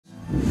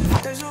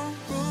there's no room.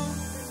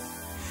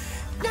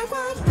 Now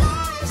our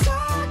lives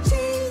are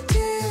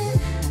changing.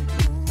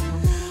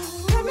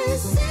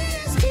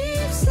 Promises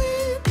keep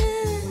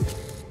slipping.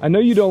 I know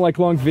you don't like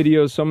long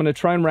videos, so I'm going to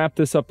try and wrap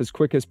this up as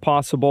quick as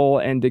possible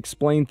and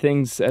explain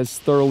things as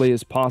thoroughly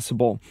as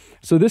possible.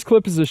 So this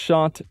clip is a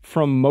shot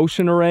from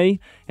Motion Array,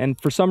 and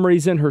for some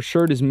reason her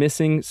shirt is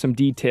missing some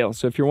detail.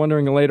 So if you're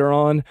wondering later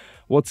on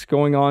what's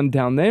going on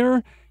down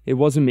there, it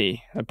wasn't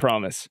me, I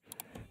promise.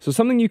 So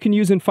something you can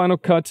use in Final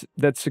Cut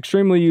that's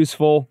extremely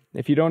useful,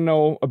 if you don't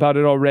know about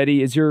it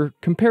already, is your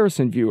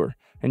comparison viewer.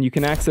 And you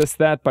can access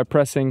that by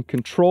pressing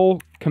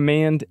Control,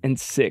 Command, and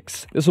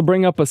 6. This will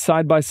bring up a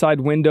side-by-side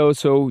window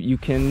so you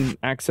can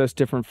access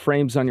different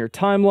frames on your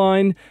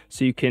timeline,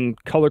 so you can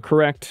color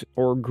correct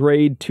or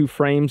grade 2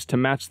 frames to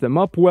match them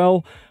up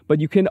well. But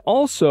you can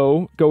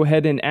also go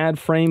ahead and add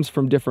frames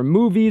from different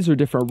movies or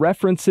different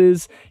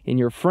references in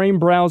your frame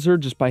browser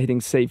just by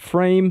hitting Save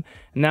Frame.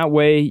 And that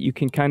way you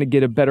can kind of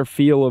get a better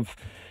feel of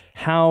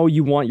how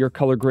you want your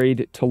color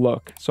grade to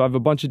look. So I have a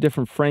bunch of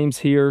different frames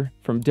here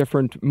from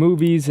different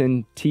movies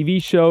and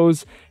TV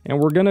shows, and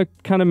we're gonna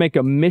kind of make a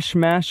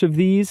mishmash of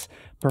these,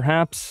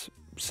 perhaps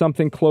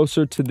something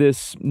closer to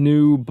this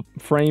new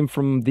frame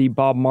from the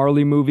Bob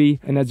Marley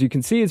movie. And as you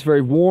can see, it's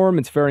very warm,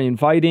 it's very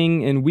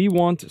inviting, and we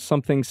want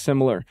something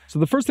similar. So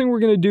the first thing we're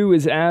gonna do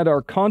is add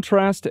our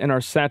contrast and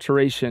our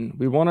saturation.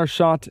 We want our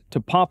shot to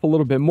pop a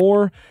little bit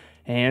more,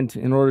 and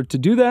in order to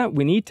do that,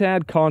 we need to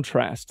add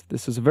contrast.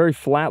 This is a very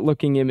flat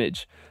looking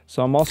image.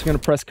 So I'm also going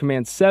to press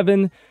Command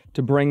 7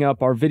 to bring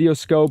up our video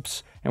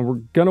scopes, and we're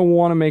going to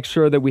want to make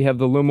sure that we have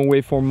the Luma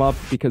waveform up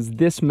because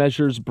this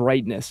measures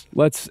brightness.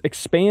 Let's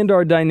expand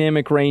our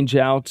dynamic range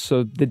out,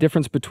 so the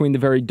difference between the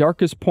very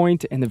darkest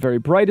point and the very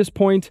brightest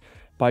point,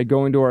 by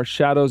going to our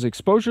shadows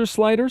exposure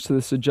slider. So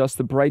this adjusts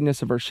the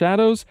brightness of our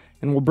shadows,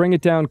 and we'll bring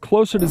it down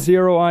closer to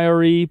 0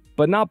 IRE,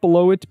 but not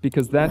below it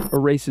because that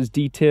erases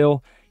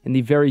detail in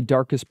the very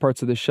darkest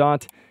parts of the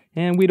shot,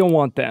 and we don't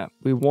want that.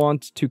 We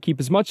want to keep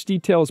as much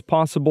detail as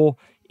possible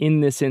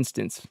in this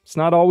instance. It's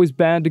not always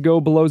bad to go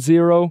below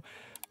 0,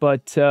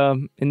 but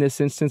in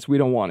this instance, we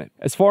don't want it.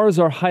 As far as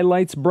our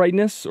highlights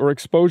brightness or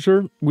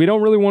exposure, we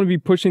don't really want to be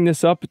pushing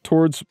this up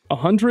towards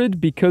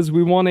 100 because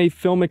we want a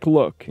filmic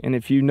look. And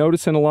if you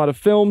notice in a lot of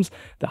films,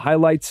 the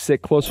highlights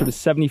sit closer to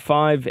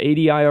 75,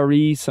 80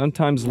 IRE,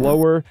 sometimes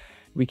lower.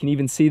 We can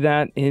even see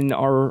that in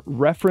our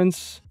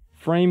reference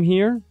frame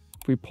here.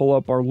 If we pull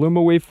up our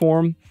Luma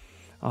waveform,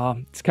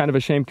 it's kind of a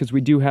shame because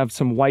we do have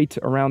some white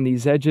around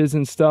these edges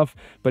and stuff,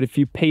 but if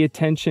you pay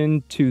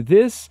attention to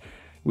this,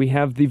 we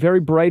have the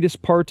very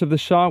brightest part of the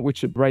shot,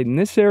 which is right in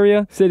this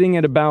area, sitting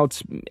at about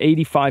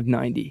 85,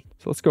 90.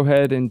 So let's go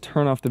ahead and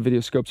turn off the video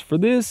scopes for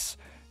this,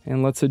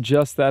 and let's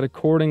adjust that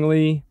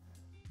accordingly.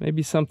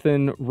 Maybe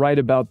something right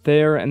about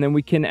there, and then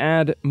we can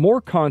add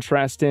more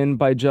contrast in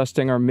by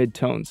adjusting our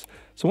midtones.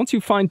 So once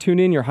you fine-tune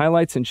in your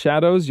highlights and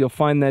shadows, you'll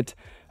find that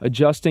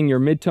adjusting your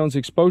midtones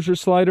exposure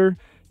slider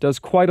does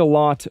quite a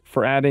lot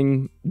for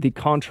adding the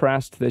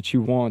contrast that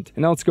you want.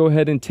 And now let's go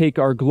ahead and take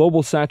our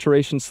global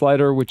saturation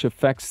slider, which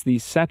affects the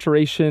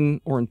saturation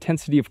or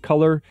intensity of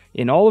color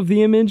in all of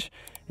the image,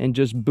 and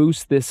just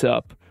boost this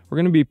up. We're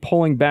going to be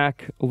pulling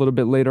back a little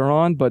bit later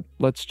on, but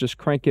let's just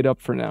crank it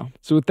up for now.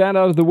 So with that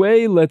out of the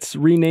way, let's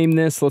rename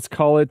this. Let's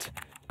call it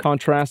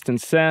Contrast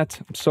and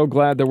Sat. I'm so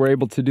glad that we're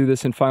able to do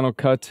this in Final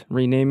Cut,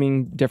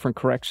 renaming different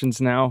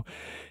corrections now.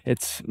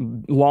 It's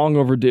long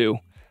overdue.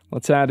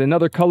 Let's add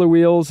another color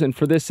wheels, and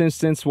for this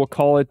instance, we'll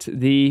call it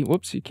the,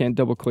 whoops, you can't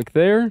double click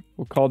there.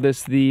 We'll call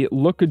this the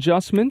look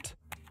adjustment.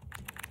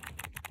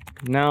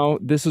 Now,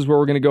 this is where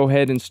we're going to go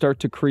ahead and start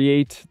to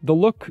create the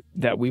look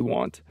that we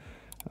want.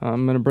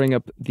 I'm going to bring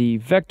up the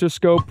vector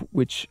scope,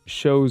 which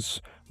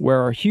shows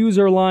where our hues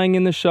are lying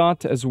in the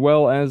shot, as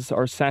well as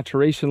our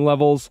saturation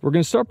levels. We're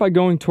going to start by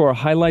going to our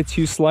highlights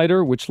hue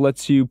slider, which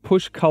lets you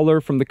push color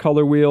from the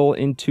color wheel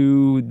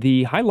into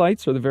the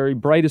highlights, or the very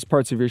brightest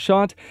parts of your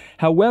shot.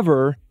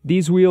 However,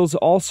 these wheels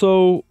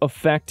also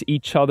affect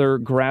each other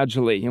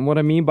gradually. And what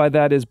I mean by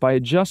that is by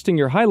adjusting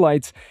your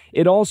highlights,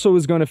 it also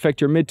is going to affect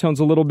your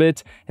midtones a little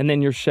bit, and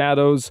then your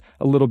shadows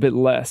a little bit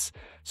less.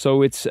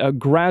 So it's a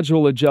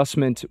gradual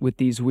adjustment with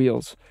these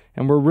wheels.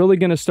 And we're really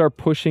going to start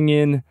pushing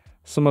in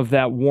some of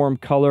that warm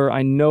color.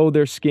 I know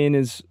their skin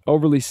is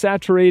overly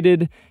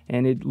saturated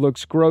and it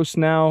looks gross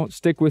now.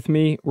 Stick with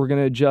me. We're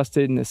going to adjust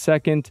it in a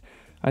second.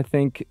 I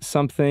think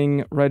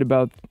something right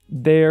about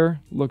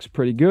there looks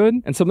pretty good.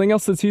 And something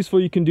else that's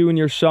useful you can do in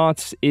your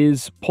shots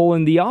is pull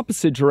in the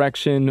opposite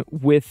direction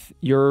with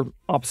your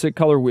opposite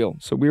color wheel.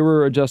 So we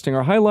were adjusting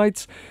our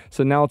highlights,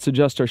 so now let's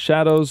adjust our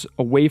shadows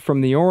away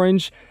from the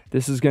orange.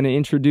 This is going to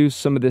introduce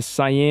some of this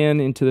cyan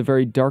into the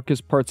very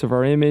darkest parts of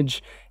our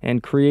image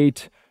and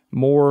create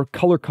more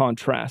color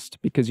contrast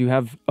because you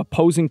have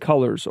opposing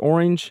colors,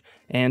 orange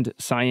and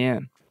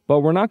cyan. But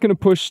we're not going to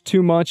push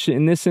too much.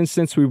 In this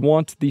instance, we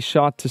want the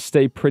shot to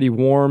stay pretty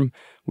warm.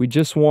 We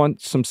just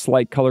want some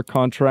slight color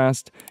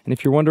contrast. And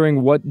if you're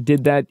wondering what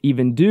did that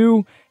even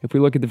do, if we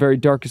look at the very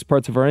darkest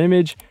parts of our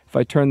image, if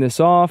I turn this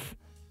off,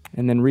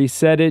 and then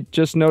reset it.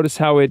 Just notice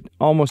how it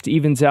almost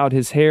evens out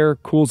his hair,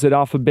 cools it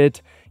off a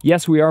bit.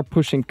 Yes, we are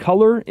pushing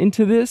color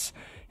into this,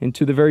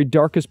 into the very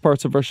darkest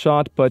parts of our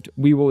shot, but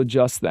we will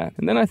adjust that.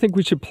 And then I think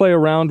we should play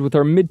around with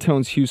our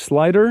midtones hue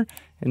slider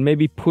and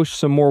maybe push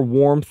some more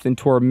warmth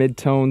into our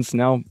midtones.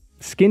 Now,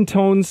 skin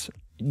tones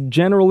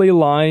generally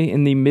lie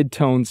in the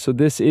midtones, so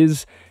this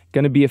is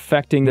going to be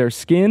affecting their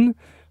skin,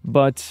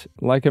 but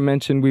like I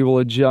mentioned, we will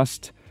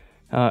adjust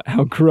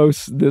how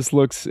gross this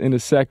looks in a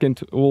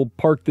second. We'll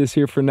park this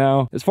here for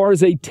now. As far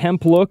as a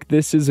temp look,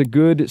 this is a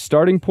good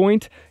starting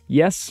point.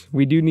 Yes,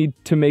 we do need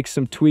to make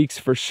some tweaks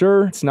for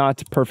sure. It's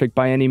not perfect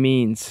by any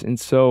means. And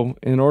so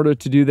in order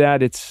to do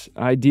that, it's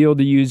ideal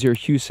to use your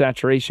hue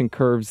saturation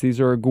curves. These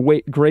are a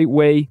great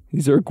way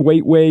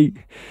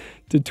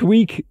to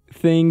tweak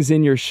things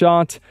in your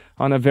shot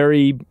on a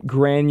very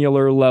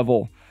granular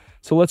level.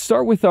 So let's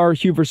start with our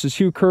hue versus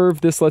hue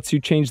curve. This lets you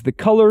change the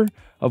color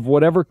of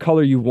whatever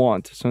color you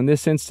want. So in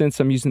this instance,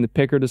 I'm using the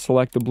picker to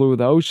select the blue of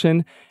the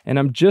ocean, and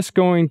I'm just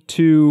going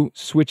to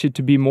switch it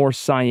to be more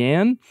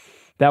cyan.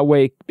 That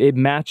way it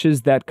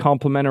matches that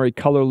complementary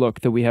color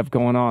look that we have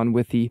going on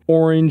with the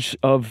orange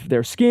of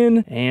their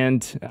skin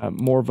and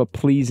more of a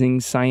pleasing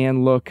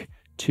cyan look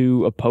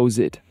to oppose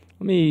it.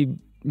 Let me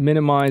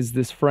minimize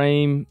this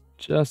frame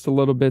just a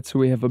little bit so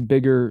we have a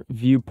bigger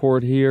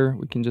viewport here.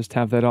 We can just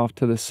have that off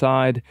to the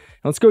side.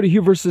 Now let's go to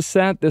hue versus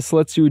sat. This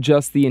lets you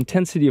adjust the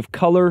intensity of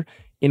color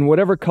in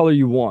whatever color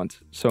you want.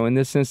 So in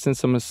this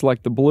instance, I'm going to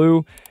select the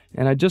blue,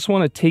 and I just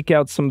want to take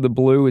out some of the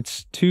blue.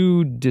 It's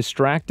too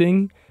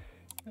distracting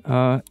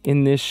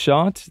in this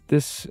shot.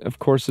 This, of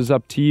course, is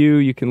up to you.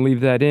 You can leave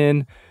that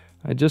in.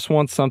 I just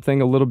want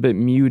something a little bit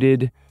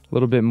muted, a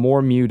little bit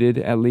more muted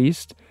at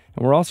least.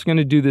 And we're also going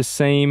to do the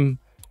same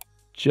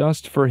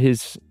just for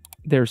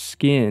their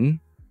skin,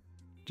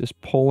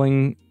 just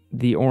pulling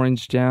the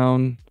orange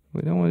down.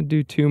 We don't want to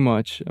do too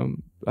much.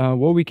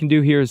 What we can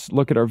do here is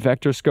look at our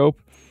vector scope,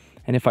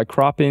 and if I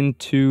crop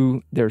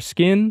into their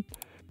skin,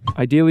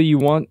 ideally you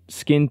want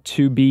skin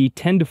to be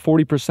 10 to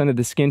 40% of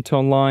the skin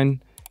tone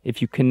line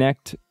if you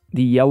connect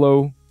the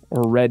yellow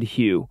or red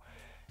hue.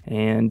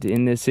 And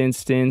in this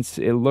instance,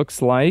 it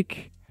looks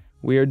like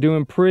we are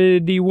doing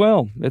pretty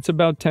well. It's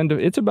about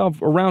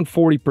around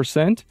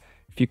 40%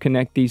 if you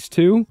connect these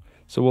two.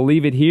 So we'll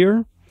leave it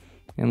here,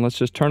 and let's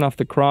just turn off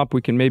the crop.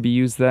 We can maybe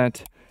use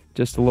that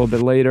just a little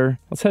bit later.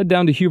 Let's head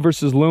down to hue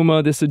versus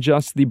luma. This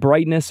adjusts the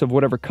brightness of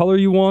whatever color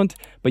you want,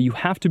 but you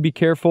have to be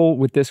careful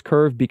with this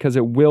curve because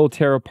it will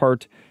tear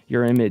apart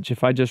your image.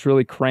 If I just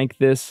really crank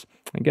this,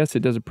 I guess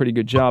it does a pretty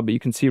good job, but you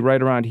can see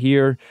right around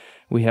here,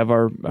 we have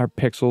our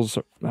pixels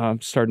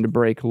starting to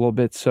break a little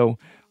bit. So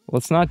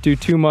let's not do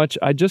too much.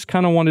 I just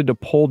kind of wanted to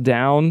pull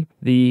down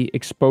the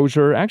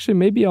exposure. Actually,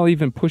 maybe I'll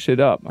even push it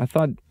up. I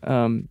thought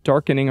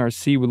darkening our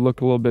C would look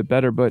a little bit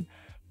better, but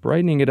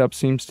brightening it up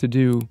seems to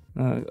do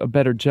a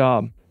better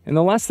job. And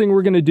the last thing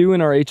we're going to do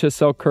in our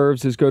HSL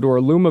curves is go to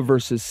our luma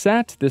versus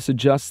sat. This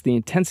adjusts the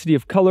intensity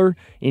of color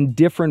in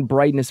different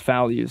brightness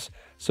values.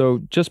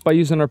 So just by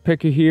using our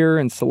picker here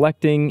and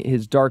selecting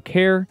his dark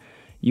hair,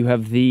 you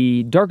have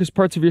the darkest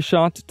parts of your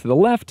shot to the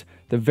left,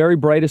 the very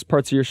brightest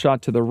parts of your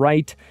shot to the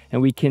right,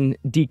 and we can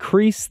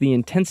decrease the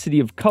intensity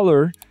of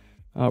color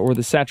or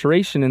the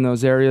saturation in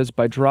those areas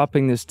by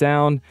dropping this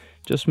down,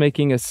 just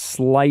making a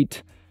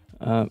slight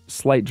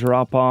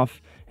drop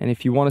off. And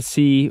if you want to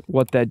see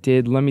what that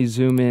did, let me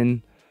zoom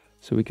in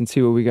so we can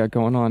see what we got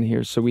going on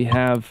here. So we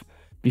have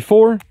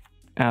before,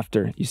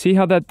 after. You see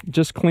how that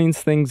just cleans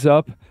things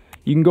up?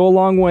 You can go a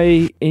long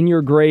way in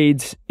your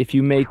grades if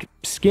you make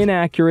skin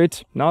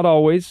accurate, not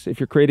always. If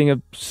you're creating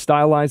a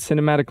stylized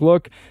cinematic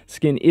look,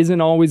 skin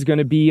isn't always going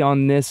to be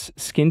on this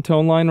skin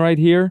tone line right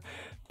here.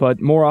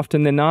 But more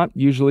often than not,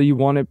 usually you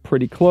want it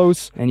pretty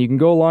close. And you can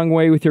go a long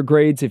way with your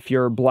grades if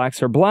your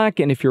blacks are black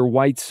and if your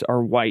whites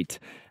are white.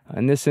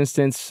 In this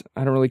instance,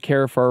 I don't really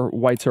care if our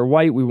whites are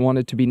white. We want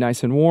it to be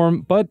nice and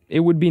warm, but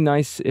it would be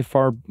nice if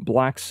our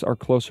blacks are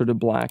closer to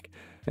black.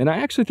 And I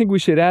actually think we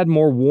should add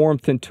more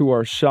warmth into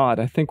our shot.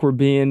 I think we're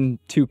being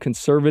too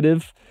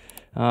conservative.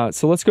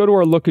 So let's go to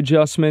our look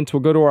adjustment.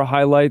 We'll go to our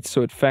highlights,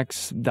 so it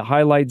affects the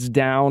highlights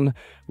down,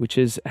 which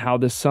is how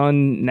the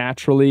sun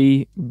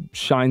naturally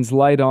shines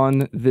light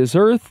on this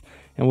earth.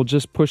 And we'll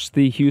just push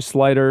the hue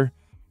slider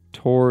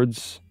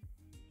towards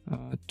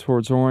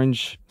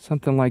orange,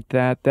 something like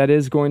that. That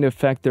is going to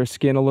affect their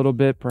skin a little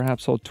bit.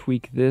 Perhaps I'll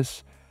tweak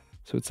this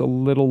so it's a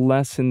little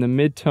less in the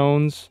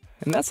midtones.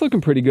 And that's looking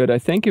pretty good, I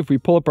think. If we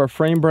pull up our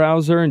frame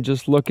browser and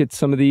just look at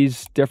some of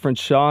these different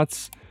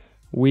shots,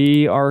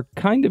 we are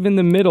kind of in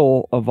the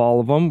middle of all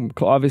of them.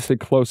 Obviously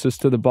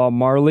closest to the Bob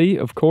Marley,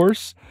 of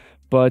course.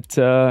 But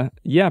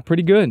yeah,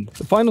 pretty good.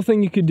 The final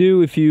thing you could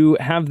do if you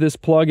have this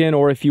plugin,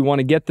 or if you want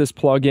to get this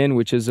plugin,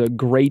 which is a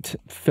great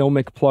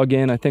Filmic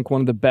plugin, I think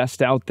one of the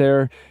best out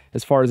there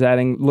as far as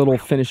adding little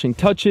finishing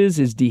touches,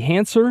 is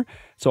Dehancer.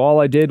 So all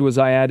I did was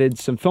I added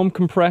some film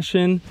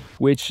compression,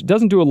 which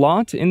doesn't do a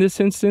lot in this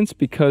instance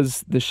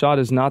because the shot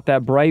is not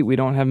that bright. We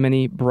don't have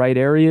many bright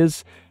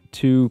areas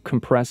to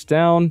compress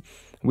down.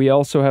 We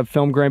also have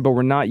film grain, but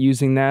we're not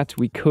using that.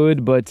 We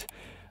could, but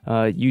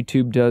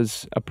YouTube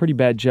does a pretty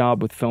bad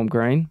job with film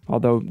grain,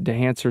 although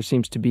Dehancer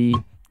seems to be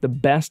the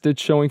best at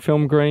showing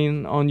film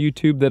grain on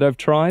YouTube that I've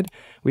tried.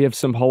 We have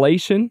some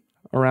halation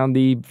around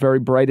the very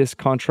brightest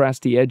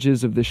contrasty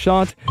edges of the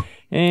shot,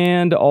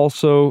 and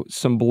also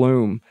some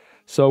bloom.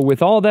 So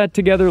with all that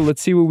together,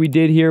 let's see what we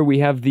did here. We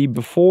have the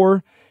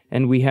before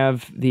and we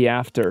have the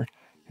after.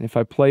 And if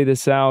I play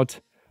this out,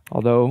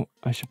 although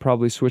I should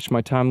probably switch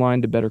my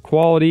timeline to better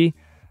quality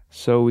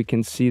so we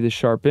can see the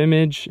sharp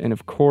image. And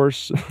of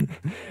course,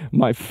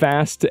 my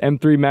fast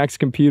M3 Max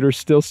computer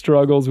still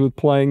struggles with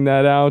playing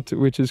that out,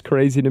 which is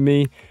crazy to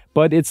me,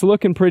 but it's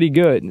looking pretty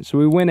good. So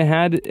we went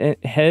ahead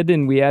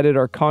and we added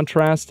our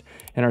contrast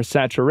and our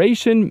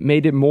saturation,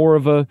 made it more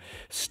of a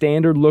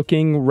standard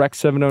looking Rec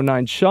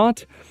 709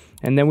 shot.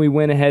 And then we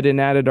went ahead and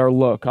added our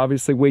look.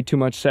 Obviously way too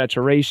much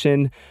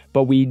saturation,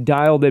 but we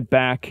dialed it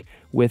back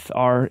with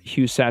our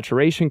hue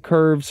saturation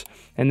curves.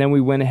 And then we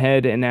went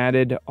ahead and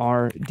added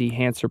our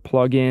Dehancer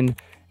plugin,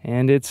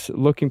 and it's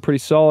looking pretty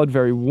solid,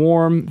 very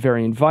warm,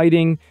 very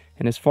inviting.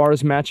 And as far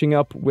as matching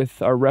up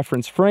with our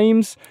reference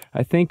frames,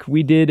 I think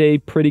we did a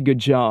pretty good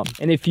job.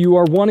 And if you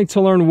are wanting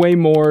to learn way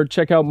more,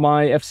 check out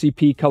my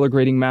FCP color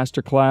grading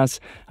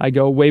masterclass. I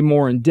go way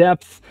more in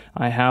depth.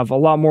 I have a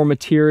lot more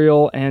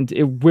material, and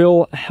it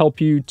will help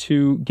you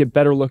to get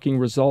better looking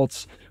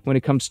results when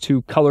it comes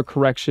to color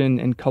correction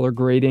and color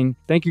grading.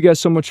 Thank you guys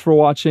so much for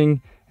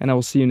watching, and I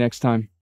will see you next time.